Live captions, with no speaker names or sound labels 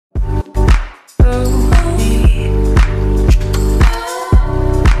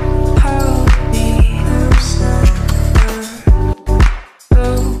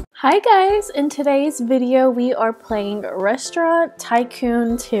Hi guys, in today's video we are playing Restaurant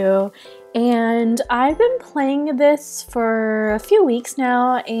Tycoon 2 and I've been playing this for a few weeks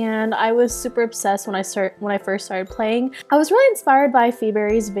now and I was super obsessed when I first started playing. I was really inspired by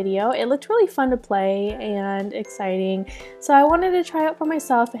Feeberry's video. It looked really fun to play and exciting, so I wanted to try it for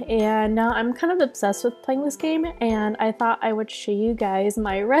myself, and now I'm kind of obsessed with playing this game and I thought I would show you guys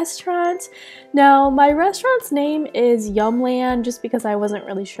my restaurant. Now my restaurant's name is Yumland just because I wasn't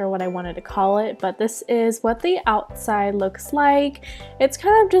really sure what I wanted to call it, but this is what the outside looks like. It's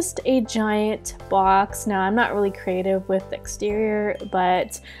kind of just a giant box. Now I'm not really creative with the exterior,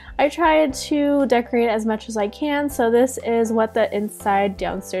 but I tried to decorate as much as I can. So this is what the inside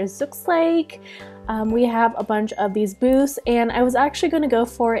downstairs looks like. We have a bunch of these booths, and I was actually going to go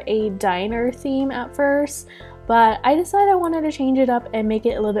for a diner theme at first, but I decided I wanted to change it up and make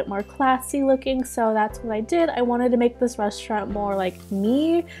it a little bit more classy looking, so that's what I did. I wanted to make this restaurant more like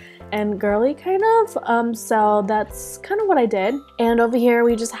me and girly kind of, so that's kind of what I did. And over here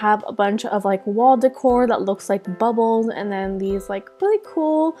we just have a bunch of like wall decor that looks like bubbles, and then these like really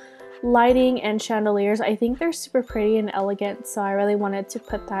cool lighting and chandeliers. I think they're super pretty and elegant, so I really wanted to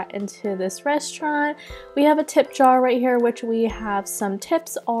put that into this restaurant. We have a tip jar right here, which we have some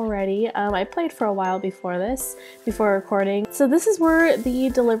tips already. I played for a while before recording. So this is where the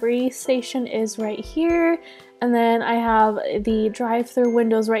delivery station is right here, and then I have the drive-through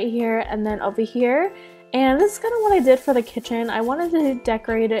windows right here and then over here. And this is kind of what I did for the kitchen. I wanted to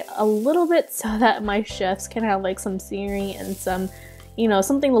decorate it a little bit so that my chefs can have like some scenery and some, you know,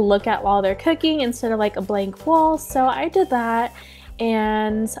 something to look at while they're cooking instead of like a blank wall. So I did that,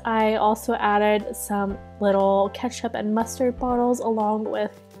 and I also added some little ketchup and mustard bottles along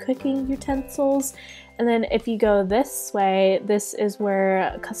with cooking utensils. And then if you go this way, this is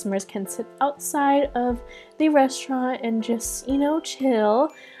where customers can sit outside of the restaurant and just, you know,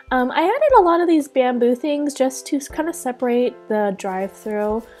 chill. I added a lot of these bamboo things just to kind of separate the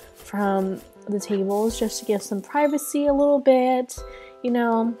drive-through from the tables, just to give some privacy a little bit, you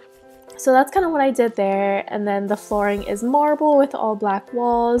know. So that's kind of what I did there. And then the flooring is marble with all black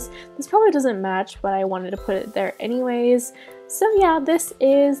walls. This probably doesn't match, but I wanted to put it there anyways. So yeah, this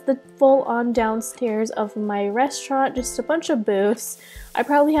is the full-on downstairs of my restaurant, just a bunch of booths. I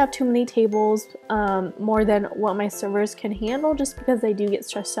probably have too many tables, more than what my servers can handle, just because they do get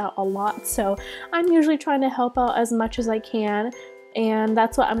stressed out a lot. So I'm usually trying to help out as much as I can, and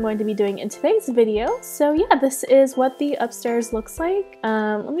that's what I'm going to be doing in today's video. So yeah, this is what the upstairs looks like.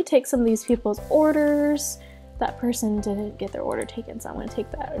 Let me take some of these people's orders. That person didn't get their order taken, so I'm going to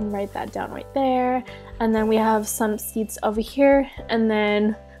take that and write that down right there. And then we have some seats over here, and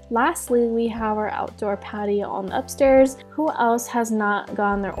then lastly we have our outdoor patio on the upstairs. Who else has not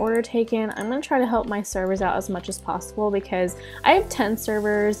gotten their order taken? I'm going to try to help my servers out as much as possible because I have 10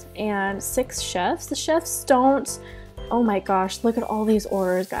 servers and 6 chefs. The chefs don't... Oh my gosh, look at all these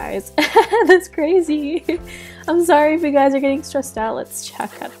orders, guys. That's crazy. I'm sorry if you guys are getting stressed out. Let's check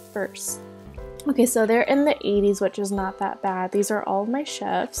at first. Okay, so they're in the 80s, which is not that bad. These are all of my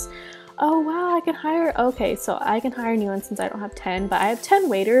chefs. Oh wow, I can hire... Okay, so I can hire new ones since I don't have 10, but I have 10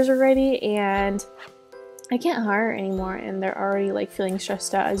 waiters already, and I can't hire anymore, and they're already like feeling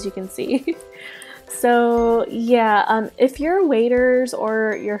stressed out, as you can see. So yeah, if your waiters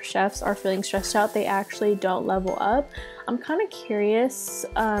or your chefs are feeling stressed out, they actually don't level up. I'm kind of curious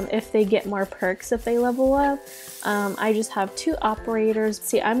if they get more perks if they level up. I just have 2 operators.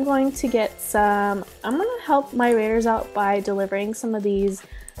 See, I'm going to get some... I'm going to help my waiters out by delivering some of these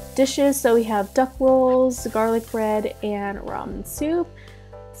dishes. So we have duck rolls, garlic bread, and ramen soup.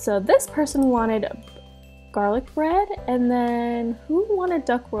 So this person wanted garlic bread, and then who wanted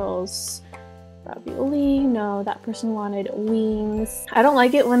duck rolls? Ravioli. No, that person wanted wings. I don't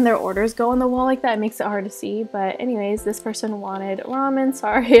like it when their orders go on the wall like that. It makes it hard to see. But anyways, this person wanted ramen.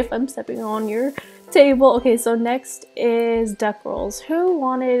 Sorry if I'm stepping on your table. Okay, so next is duck rolls. Who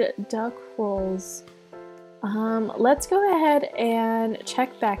wanted duck rolls? Let's go ahead and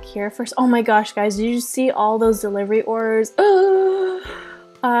check back here first. Oh my gosh, guys, did you see all those delivery orders?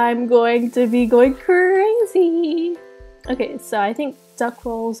 I'm going to be going crazy. Okay, so I think duck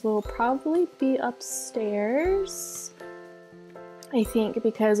rolls will probably be upstairs. I think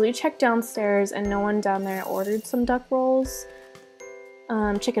because we checked downstairs and no one down there ordered some duck rolls.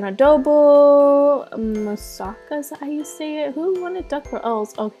 Chicken adobo, moussaka, is that how you say it? Who wanted duck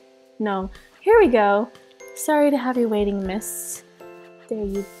rolls? Oh, no. Here we go. Sorry to have you waiting, miss. There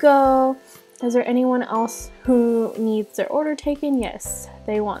you go. Is there anyone else who needs their order taken? Yes,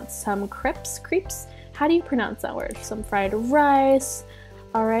 they want some crepes. How do you pronounce that word? Some fried rice.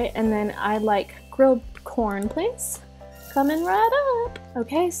 All right, and then I'd like grilled corn, please. Coming right up.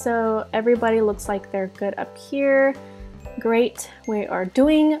 Okay, so everybody looks like they're good up here. Great, we are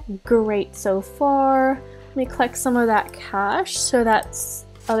doing great so far. Let me collect some of that cash so that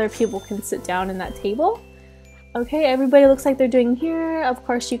other people can sit down in that table. Okay, everybody looks like they're doing here. Of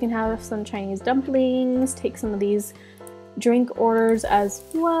course, you can have some Chinese dumplings, take some of these drink orders as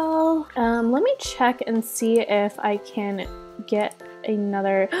well. Let me check and see if I can get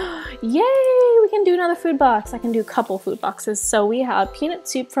another. Yay, we can do another food box. I can do a couple food boxes. So we have peanut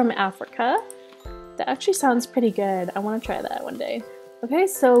soup from Africa. That actually sounds pretty good. I want to try that one day. Okay,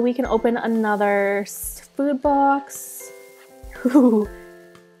 so we can open another food box. Ooh,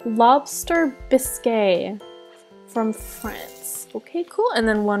 lobster biscuit from France. Okay, cool. And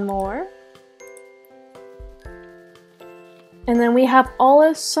then one more. And then we have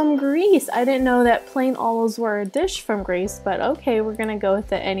olives from Greece. I didn't know that plain olives were a dish from Greece, but okay, we're gonna go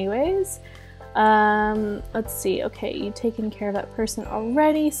with it anyways. Let's see. Okay, you taken care of that person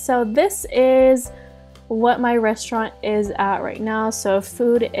already. So this is what my restaurant is at right now. So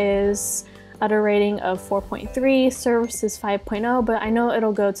food is at a rating of 4.3, service is 5.0, but I know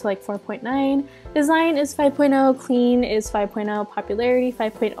it'll go to like 4.9. Design is 5.0, clean is 5.0, popularity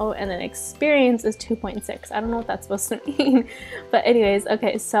 5.0, and then experience is 2.6. I don't know what that's supposed to mean. But anyways,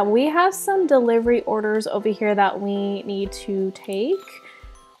 okay, so we have some delivery orders over here that we need to take.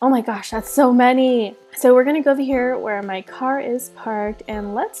 Oh my gosh, that's so many. So we're gonna go over here where my car is parked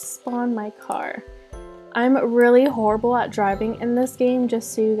and let's spawn my car. I'm really horrible at driving in this game,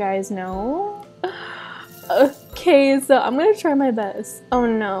 just so you guys know. Okay, so I'm gonna try my best. Oh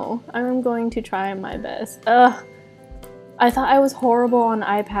no, I'm going to try my best. Ugh. I thought I was horrible on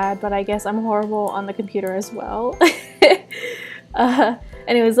iPad, but I guess I'm horrible on the computer as well.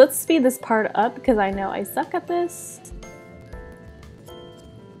 Anyways, let's speed this part up because I know I suck at this.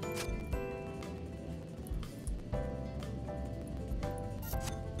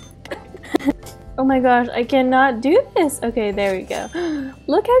 Oh my gosh, I cannot do this. Okay, there we go.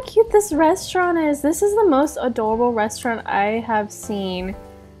 Look how cute this restaurant is. This is the most adorable restaurant I have seen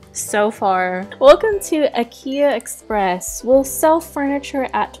so far. Welcome to IKEA Express. We'll sell furniture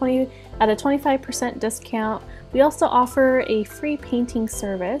at a 25% discount. We also offer a free painting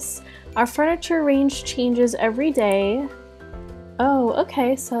service. Our furniture range changes every day. Oh,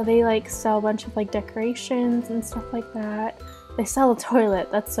 okay, so they like sell a bunch of like decorations and stuff like that. They sell a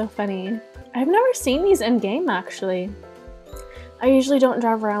toilet. That's so funny. I've never seen these in game actually. I usually don't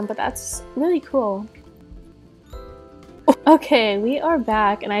drive around, but that's really cool. Okay, we are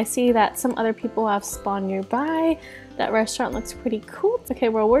back and I see that some other people have spawned nearby. That restaurant looks pretty cool. Okay,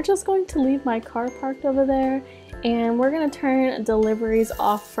 well, we're just going to leave my car parked over there and we're gonna turn deliveries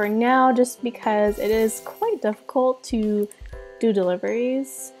off for now just because it is quite difficult to do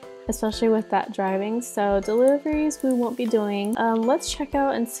deliveries, especially with that driving. So deliveries we won't be doing. Let's check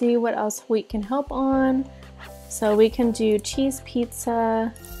out and see what else we can help on. So we can do cheese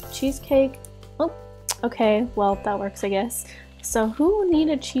pizza, cheesecake. Oh, okay, well that works I guess. So who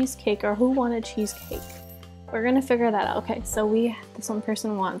needed cheesecake or who wanted cheesecake? We're gonna figure that out. Okay, so this one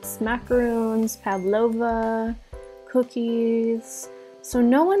person wants macaroons, pavlova, cookies. So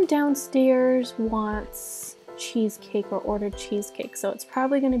no one downstairs wants cheesecake or ordered cheesecake, so it's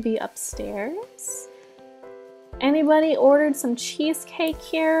probably going to be upstairs. Anybody ordered some cheesecake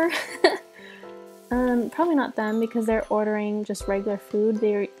here? Probably not them because they're ordering just regular food.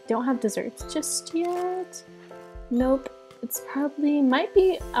 They don't have desserts just yet. Nope, it's probably might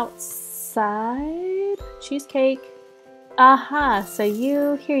be outside. Cheesecake. Aha, so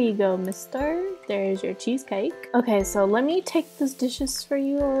here you go, mister. There's your cheesecake. Okay, so let me take those dishes for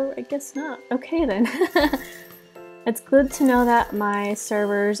you, or I guess not. Okay then. It's good to know that my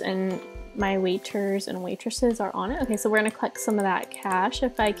servers and my waiters and waitresses are on it. Okay, so we're gonna collect some of that cash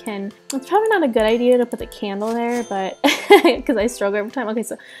if I can. It's probably not a good idea to put the candle there, but because I struggle every time. Okay,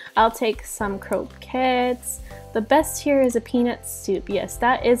 so I'll take some croquettes. The best here is a peanut soup. Yes,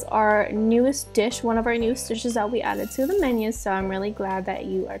 that is our newest dish, one of our newest dishes that we added to the menu, so I'm really glad that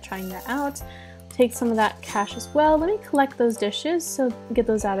you are trying that out. Take some of that cash as well. Let me collect those dishes so get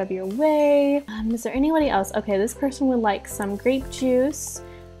those out of your way. Is there anybody else? Okay, this person would like some grape juice.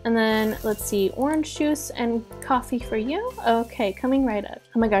 And then let's see, orange juice and coffee for you. Okay, coming right up.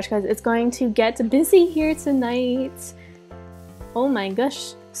 Oh my gosh, guys, it's going to get busy here tonight. Oh my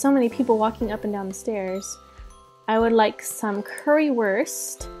gosh, so many people walking up and down the stairs. I would like some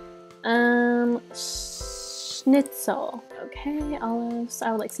currywurst. Schnitzel. Okay, olives.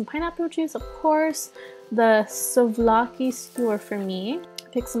 I would like some pineapple juice, of course. The souvlaki skewer for me.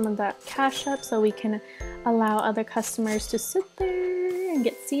 Pick some of that cash up so we can allow other customers to sit there and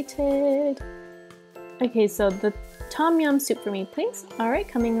get seated. Okay, so the Tom Yum soup for me, please. All right,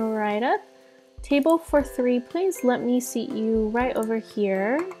 coming right up. Table for 3, please. Let me seat you right over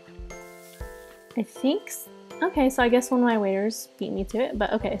here. I think. Okay, so I guess one of my waiters beat me to it,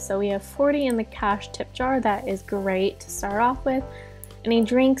 but okay, so we have 40 in the cash tip jar. That is great to start off with. Any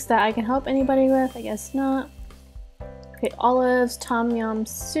drinks that I can help anybody with? I guess not. Okay, olives, Tom Yum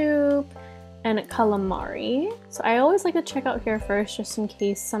soup, and calamari. So I always like to check out here first just in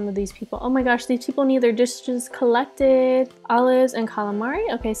case some of these people, oh my gosh, these people need their dishes collected. Olives and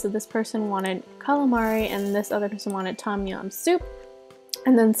calamari. Okay, so this person wanted calamari and this other person wanted Tom Yum soup.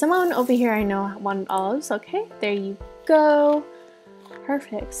 And then someone over here I know wanted olives. Okay, there you go.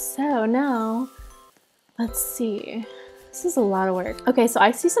 Perfect. So now, let's see. This is a lot of work. Okay, so I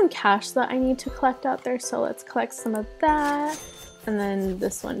see some cash that I need to collect out there, so let's collect some of that. And then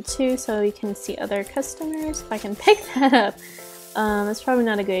this one too, so we can see other customers. If I can pick that up. It's probably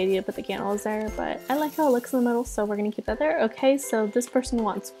not a good idea to put the candles there, but I like how it looks in the middle, so we're gonna keep that there. Okay, so this person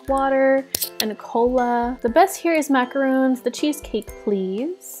wants water and a cola. The best here is macaroons. The cheesecake,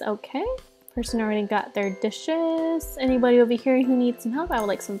 please. Okay. Person already got their dishes. Anybody over here who needs some help? I would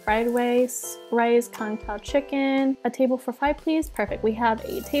like some fried rice, kung pao chicken. A table for 5, please. Perfect. We have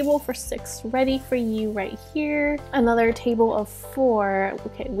a table for 6 ready for you right here. Another table of 4.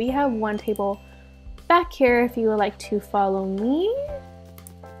 Okay, we have one table back here if you would like to follow me.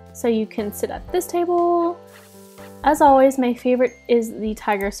 So you can sit at this table. As always, my favorite is the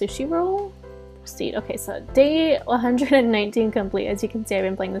tiger sushi roll. Proceed. Okay, so day 119 complete. As you can see, I've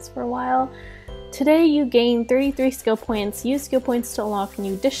been playing this for a while. Today you gain 33 skill points. Use skill points to unlock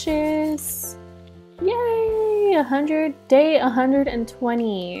new dishes. Yay! 100. Day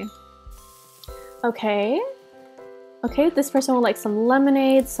 120. Okay. Okay, this person would like some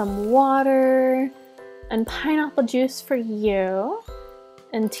lemonade, some water, and pineapple juice for you,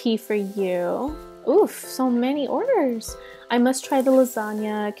 and tea for you. Oof, so many orders. I must try the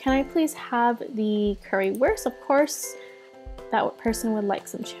lasagna. Can I please have the currywurst? Of course. That person would like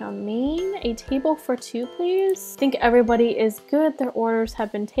some chow mein. A table for 2, please. I think everybody is good. Their orders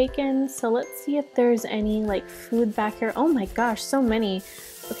have been taken. So let's see if there's any like food back here. Oh my gosh, so many.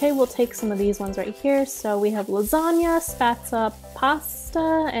 Okay, we'll take some of these ones right here. So we have lasagna, spatza,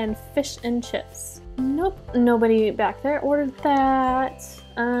 pasta, and fish and chips. Nope, nobody back there ordered that.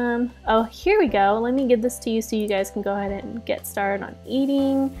 Oh, here we go. Let me give this to you so you guys can go ahead and get started on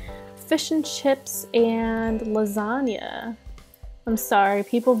eating. Fish and chips and lasagna. I'm sorry,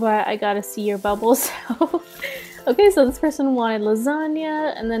 people, but I gotta see your bubbles. Okay, so this person wanted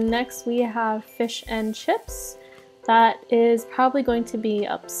lasagna, and then next we have fish and chips. That is probably going to be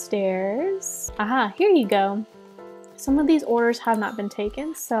upstairs. Aha, here you go. Some of these orders have not been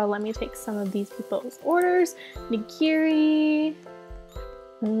taken, so let me take some of these people's orders. Nigiri.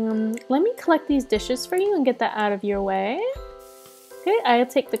 Let me collect these dishes for you and get that out of your way. Okay, I'll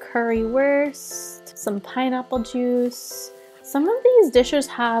take the currywurst, some pineapple juice. Some of these dishes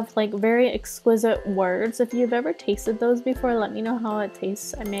have like very exquisite words. If you've ever tasted those before, let me know how it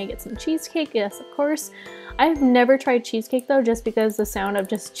tastes. I may get some cheesecake, yes, of course. I've never tried cheesecake though, just because the sound of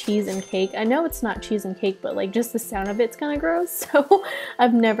just cheese and cake. I know it's not cheese and cake, but like just the sound of it's kind of gross. So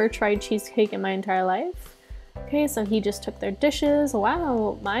I've never tried cheesecake in my entire life. Okay, so he just took their dishes.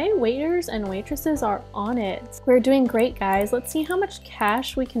 Wow, my waiters and waitresses are on it. We're doing great, guys. Let's see how much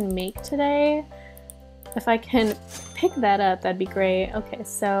cash we can make today. If I can pick that up, that'd be great. Okay,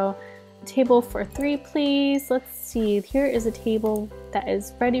 so table for 3, please. Let's see. Here is a table that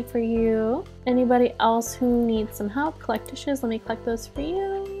is ready for you. Anybody else who needs some help? Collect dishes. Let me collect those for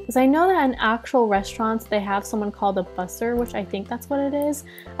you. Because I know that in actual restaurants, they have someone called a busser, which I think that's what it is.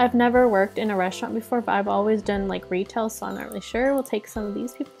 I've never worked in a restaurant before, but I've always done like retail, so I'm not really sure. We'll take some of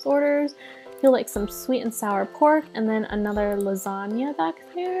these people's orders. You'll like some sweet and sour pork, and then another lasagna back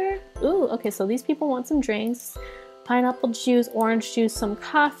there. Ooh, okay, so these people want some drinks. Pineapple juice, orange juice, some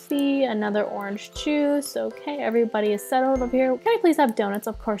coffee, another orange juice. Okay, everybody is settled over here. Can I please have donuts?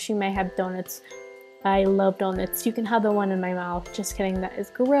 Of course you may have donuts. I love donuts. You can have the one in my mouth. Just kidding, that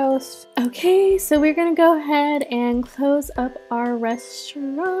is gross. Okay, so we're gonna go ahead and close up our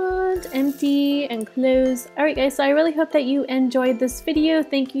restaurant. Empty and close. Alright guys, so I really hope that you enjoyed this video.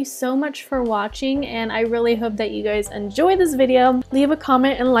 Thank you so much for watching, and I really hope that you guys enjoy this video. Leave a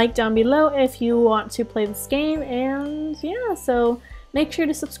comment and like down below if you want to play this game, and yeah, so make sure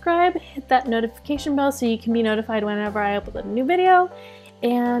to subscribe, hit that notification bell so you can be notified whenever I upload a new video.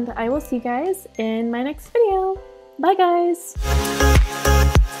 And I will see you guys in my next video. Bye guys!